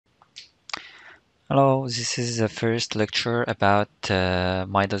Hello, this is the first lecture about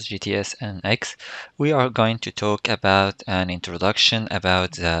Midas GTSNX. We are going to talk about an introduction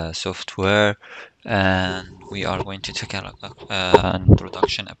about the software, and we are going to talk an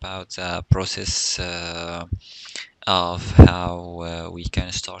introduction about the process of how we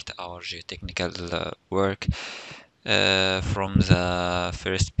can start our geotechnical work from the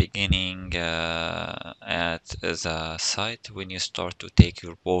first beginning at the site when you start to take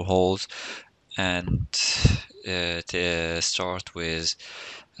your boreholes and to start with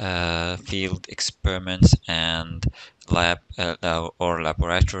field experiments and lab or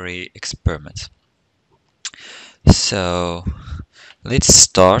laboratory experiments. So let's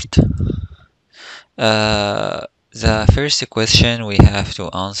start. Uh, the first question we have to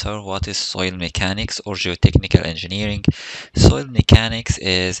answer: what is soil mechanics or geotechnical engineering? Soil mechanics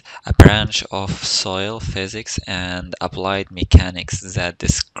is a branch of soil physics and applied mechanics that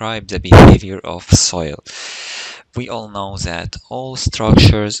describe the behavior of soil. We all know that all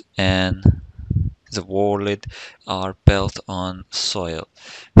structures in the world are built on soil.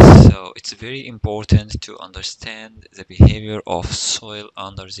 So it's very important to understand the behavior of soil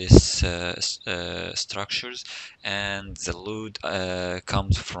under these structures and the load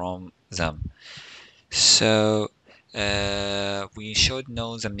comes from them. So we should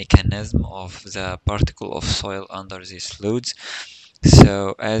know the mechanism of the particle of soil under these loads.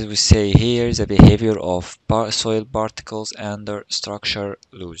 So as we say here, the behavior of soil particles under structure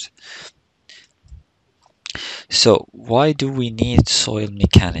loads. So why do we need soil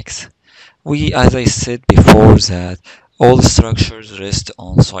mechanics? As I said before, that all structures rest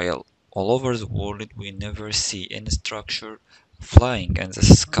on soil. All over the world, we never see any structure flying in the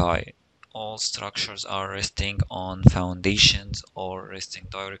sky. All structures are resting on foundations or resting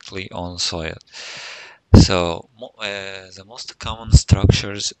directly on soil. So the most common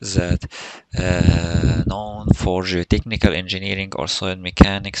structures that known for geotechnical engineering or soil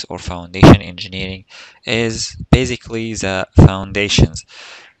mechanics or foundation engineering is basically the foundations.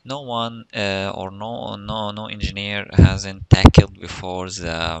 No one or no engineer hasn't tackled before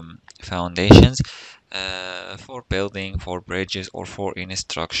the foundations for building, for bridges, or for any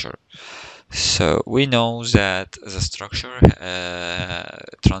structure. So we know that the structure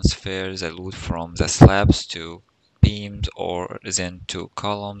transfers the load from the slabs to beams or then to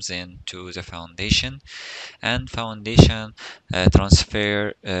columns into the foundation, and foundations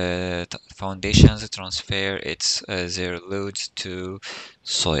transfer their loads to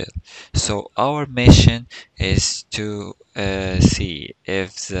soil. So our mission is to see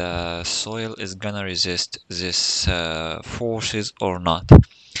if the soil is gonna resist these forces or not.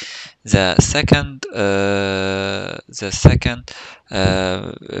 The second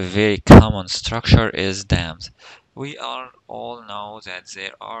very common structure is dams. We all know that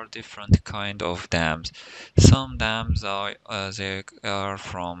there are different kind of dams. Some dams they are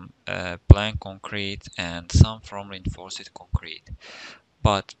from blank concrete and some from reinforced concrete.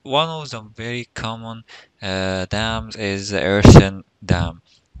 But one of the very common dams is the earthen dam,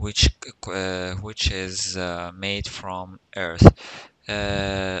 which is made from earth.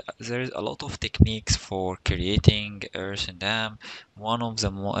 There is a lot of techniques for creating earthen dam. One of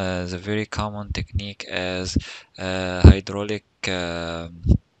the very common technique is hydraulic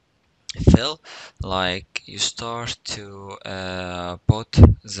fill. Like you start to put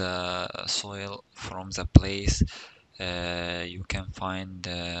the soil from the place you can find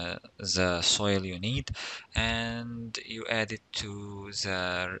the soil you need, and you add it to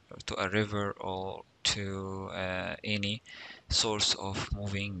a river or to any source of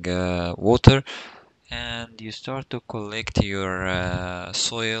moving water, and you start to collect your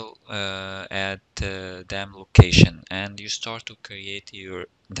soil at the dam location, and you start to create your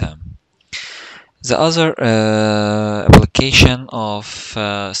dam. The other application of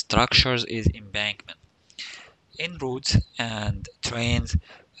structures is embankment. In roads and trains,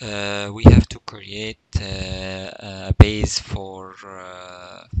 we have to create a base for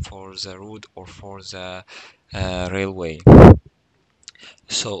the road or for the railway.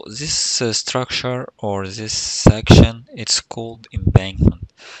 So this structure or this section, it's called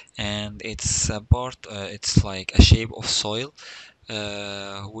embankment, and it's a part. It's like a shape of soil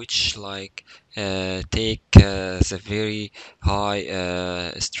which take the very high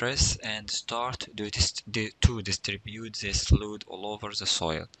stress and start to distribute this load all over the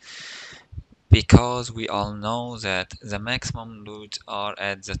soil, because we all know that the maximum loads are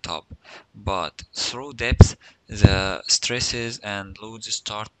at the top, but through depth the stresses and loads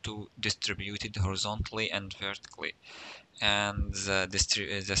start to distribute it horizontally and vertically. and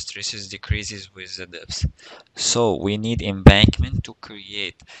the stresses decreases with the depth. So we need embankment to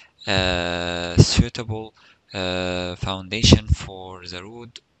create a suitable foundation for the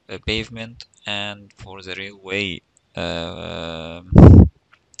road pavement and for the railway uh,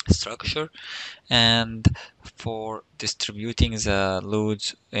 structure, and for distributing the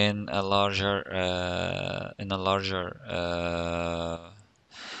loads in a larger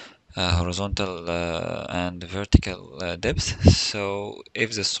horizontal and vertical depth. So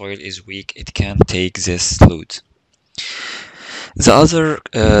if the soil is weak, it can take this load. The other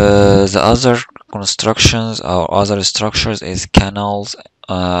constructions or other structures is canals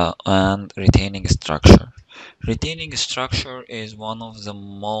and retaining structure. Retaining structure is one of the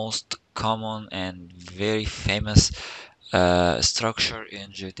most common and very famous structure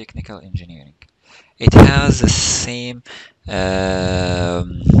in geotechnical engineering. It has the same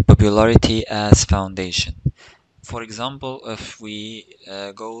popularity as foundation. For example, if we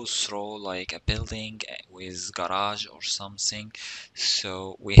go through like a building with garage or something,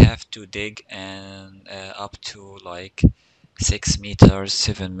 so we have to dig and up to like 6 meters,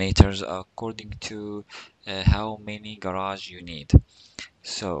 7 meters, according to how many garage you need.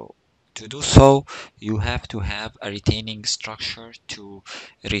 So to do so, you have to have a retaining structure to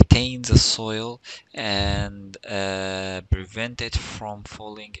retain the soil and prevent it from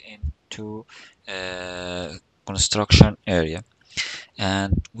falling into construction area.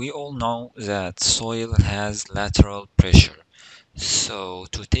 And we all know that soil has lateral pressure. So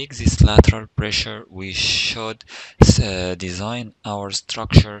to take this lateral pressure, we should design our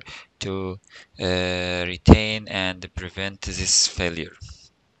structure to retain and prevent this failure.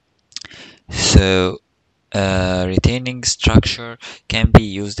 So retaining structure can be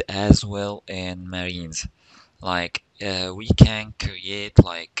used as well in marines. Like we can create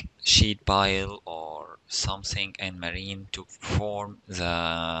like sheet pile or something in marine to form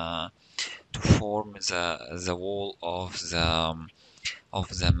the wall of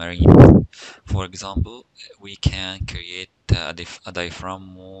the marine. For example, we can create a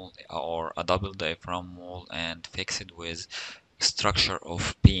diaphragm wall or a double diaphragm wall and fix it with structure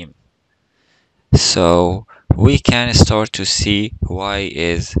of beam. So we can start to see why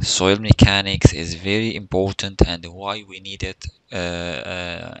is soil mechanics is very important and why we need it.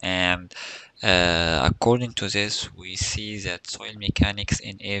 And according to this, we see that soil mechanics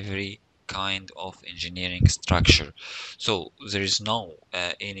in every kind of engineering structure. So there is no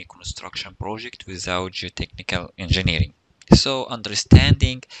any construction project without geotechnical engineering. So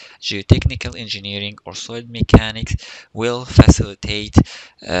understanding geotechnical engineering or soil mechanics will facilitate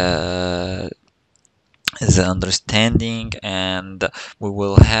uh, the understanding, and we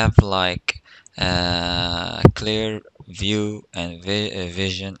will have like a clear view and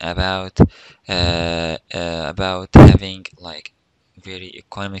vision about having like very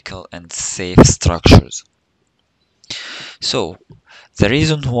economical and safe structures. So the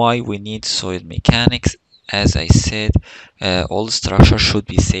reason why we need soil mechanics, as I said, all structures should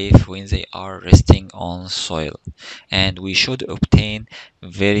be safe when they are resting on soil, and we should obtain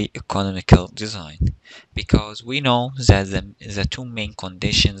very economical design, because we know that the two main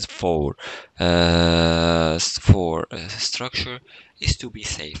conditions for structure is to be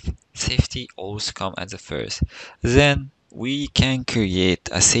safe. Safety always come at the first. Then we can create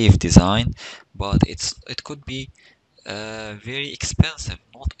a safe design, but it could be very expensive,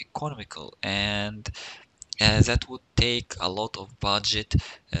 not economical, and that would take a lot of budget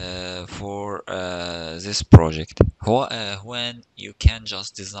for this project. When you can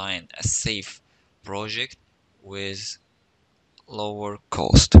just design a safe project with lower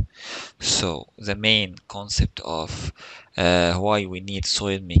cost. So the main concept of why we need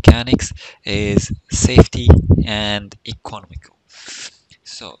soil mechanics is safety and economical.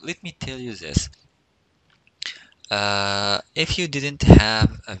 So let me tell you this. If you didn't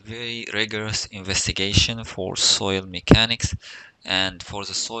have a very rigorous investigation for soil mechanics and for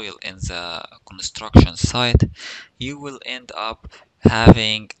the soil in the construction site, you will end up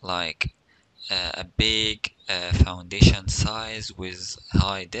having like a big foundation size with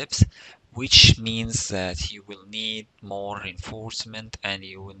high depth, which means that you will need more reinforcement and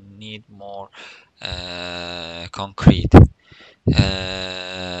you will need more concrete,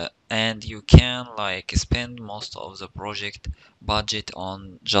 and you can like spend most of the project budget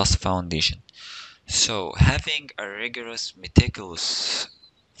on just foundation. So having a rigorous, meticulous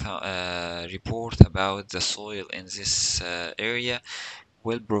report about the soil in this area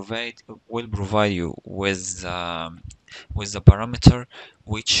will provide will provide you with the parameter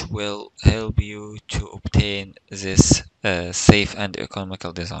which will help you to obtain this safe and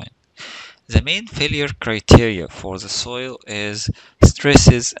economical design. The main failure criteria for the soil is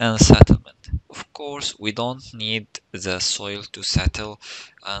stresses and settlement. Of course, we don't need the soil to settle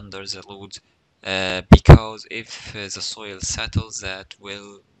under the load because if the soil settles, that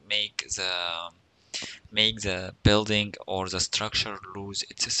will make the building or the structure lose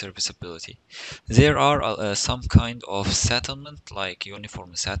its serviceability. There are some kind of settlement like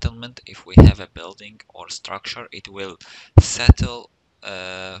uniform settlement. If we have a building or structure, it will settle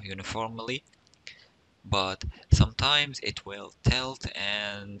uniformly, but sometimes it will tilt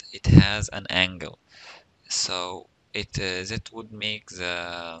and it has an angle. So that would make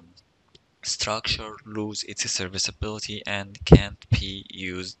the structure lose its serviceability and can't be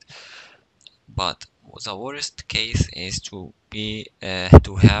used. But the worst case is to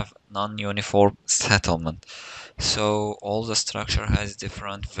have non-uniform settlement. So all the structure has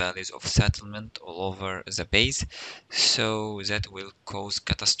different values of settlement all over the base, so that will cause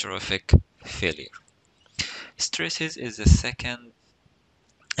catastrophic failure. Stresses is the second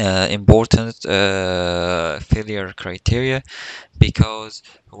important failure criteria because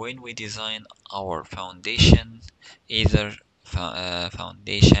when we design our foundation, either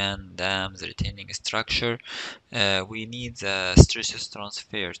foundation, dams, retaining structure, we need the stresses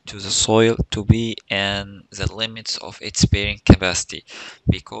transfer to the soil to be in the limits of its bearing capacity,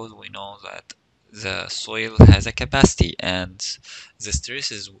 because we know that the soil has a capacity and the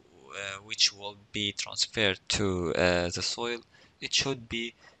stresses which will be transferred to the soil, it should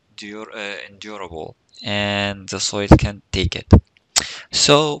be endurable and the soil can take it.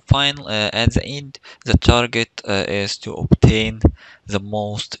 So at the end, the target is to obtain the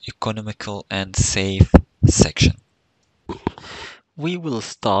most economical and safe section. We will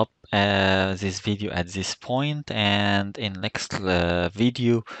stop this video at this point, and in next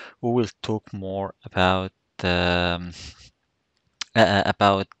video we will talk more um,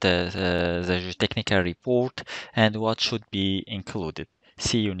 about the geotechnical report and what should be included.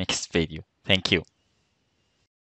 See you next video. Thank you.